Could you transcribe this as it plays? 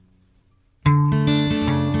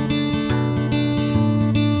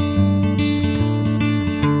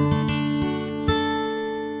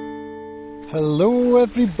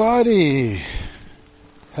everybody!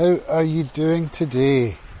 How are you doing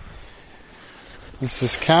today? This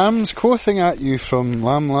is Cams quoting at you from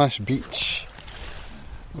Lamlash Beach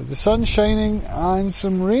with the sun shining and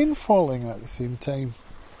some rain falling at the same time.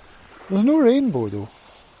 There's no rainbow though.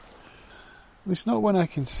 At least not one I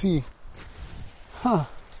can see.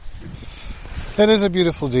 It is a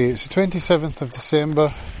beautiful day. It's the 27th of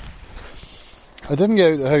December. I didn't get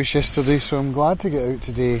out of the house yesterday, so I'm glad to get out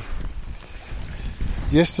today.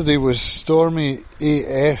 Yesterday was stormy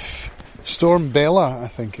AF. Storm Bella, I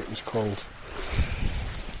think it was called.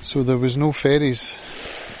 So there was no ferries.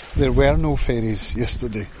 There were no ferries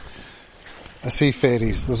yesterday. I say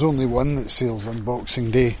ferries, there's only one that sails on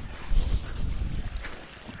Boxing Day.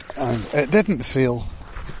 And it didn't sail.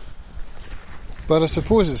 But I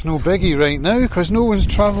suppose it's no biggie right now, because no one's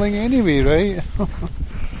travelling anyway, right?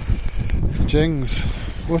 Jings,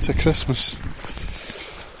 what a Christmas.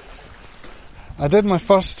 I did my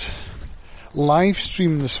first live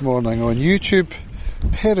stream this morning on YouTube,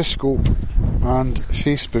 Periscope and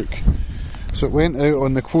Facebook. So it went out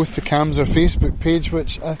on the Quoth the Camser Facebook page,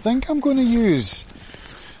 which I think I'm going to use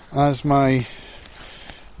as my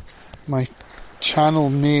channel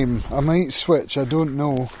name. I might switch, I don't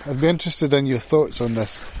know. I'd be interested in your thoughts on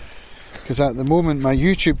this, because at the moment my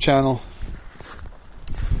YouTube channel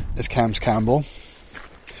is Cams Campbell.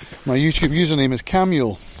 My YouTube username is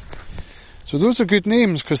Camuel. So those are good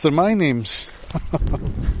names because they're my names.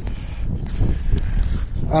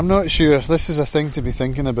 I'm not sure. This is a thing to be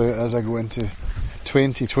thinking about as I go into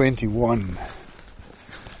 2021.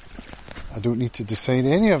 I don't need to decide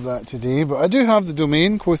any of that today, but I do have the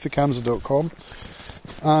domain, quoththecamser.com,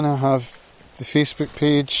 and I have the Facebook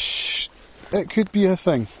page. It could be a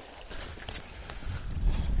thing.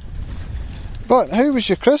 But how was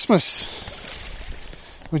your Christmas?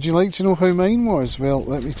 Would you like to know how mine was? Well,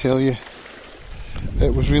 let me tell you.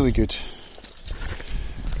 It was really good.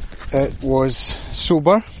 It was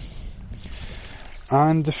sober,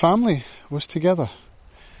 and the family was together.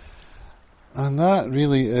 And that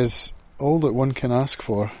really is all that one can ask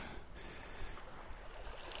for.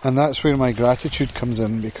 And that's where my gratitude comes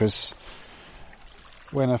in, because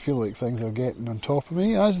when I feel like things are getting on top of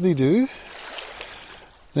me, as they do,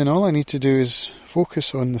 then all I need to do is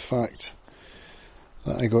focus on the fact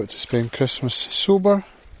that I got to spend Christmas sober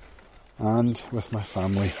and with my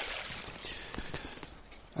family.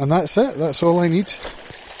 And that's it, that's all I need.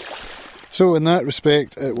 So in that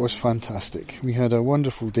respect, it was fantastic. We had a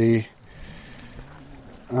wonderful day,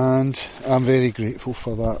 and I'm very grateful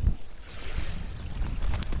for that.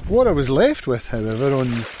 What I was left with, however, on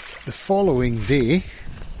the following day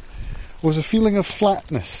was a feeling of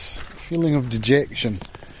flatness, a feeling of dejection,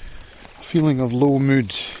 a feeling of low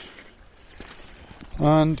mood.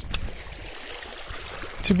 And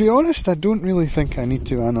to be honest, I don't really think I need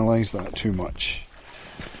to analyse that too much.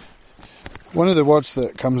 One of the words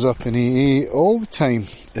that comes up in AA all the time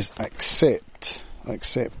is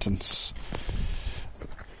acceptance.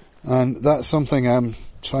 And that's something I'm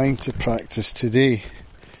trying to practice today,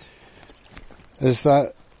 is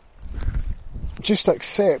that just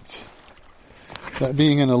accept that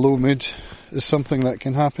being in a low mood is something that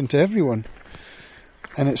can happen to everyone,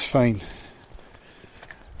 and it's fine.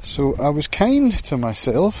 So I was kind to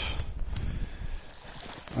myself.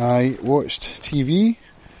 I watched TV,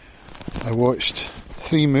 I watched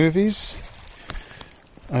 3 movies,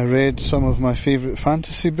 I read some of my favourite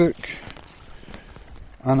fantasy book,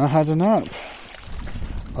 and I had a nap.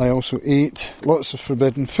 I also ate lots of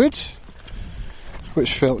forbidden food,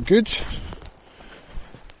 which felt good,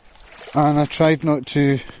 and I tried not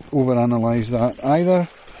to overanalyse that either,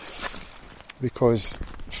 because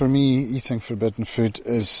for me, eating forbidden food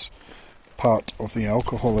is part of the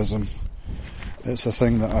alcoholism. It's a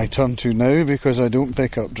thing that I turn to now because I don't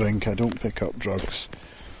pick up drink, I don't pick up drugs.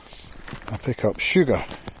 I pick up sugar.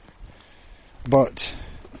 But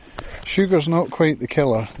sugar's not quite the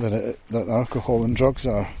killer that alcohol and drugs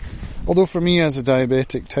are. Although for me as a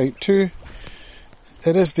diabetic type 2,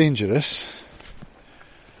 it is dangerous.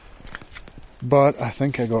 But I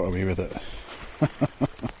think I got away with it.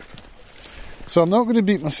 So I'm not going to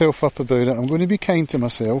beat myself up about it. I'm going to be kind to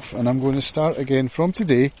myself, and I'm going to start again from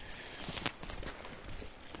today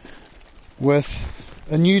with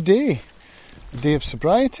a new day. A day of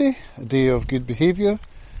sobriety, a day of good behaviour,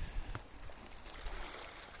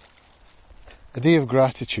 a day of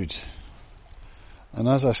gratitude. And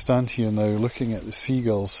as I stand here now looking at the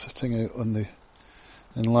seagulls sitting out in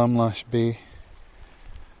Lamlash Bay,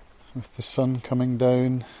 with the sun coming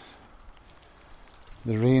down,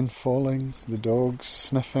 the rain falling, the dogs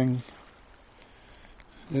sniffing,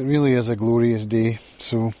 it really is a glorious day.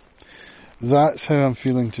 So that's how I'm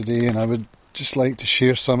feeling today, and I would just like to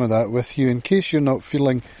share some of that with you in case you're not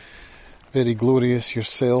feeling very glorious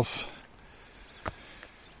yourself.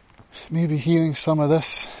 Maybe hearing some of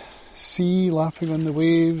this sea lapping on the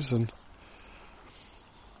waves, and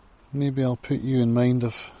maybe I'll put you in mind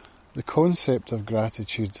of the concept of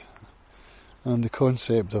gratitude and the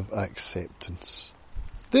concept of acceptance.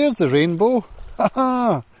 There's the rainbow! Ha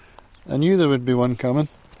ha! I knew there would be one coming.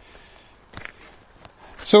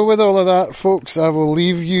 So with all of that, folks, I will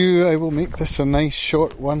leave you. I will make this a nice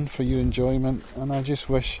short one for your enjoyment, and I just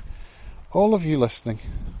wish all of you listening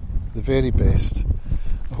the very best.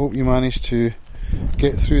 I hope you manage to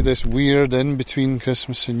get through this weird in between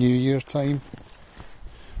Christmas and New Year time.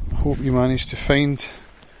 I hope you manage to find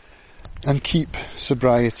and keep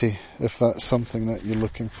sobriety if that's something that you're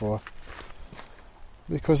looking for,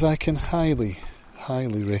 because I can highly,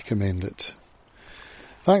 highly recommend it.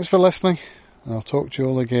 Thanks for listening. I'll talk to you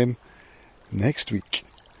all again next week.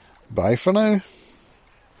 Bye for now.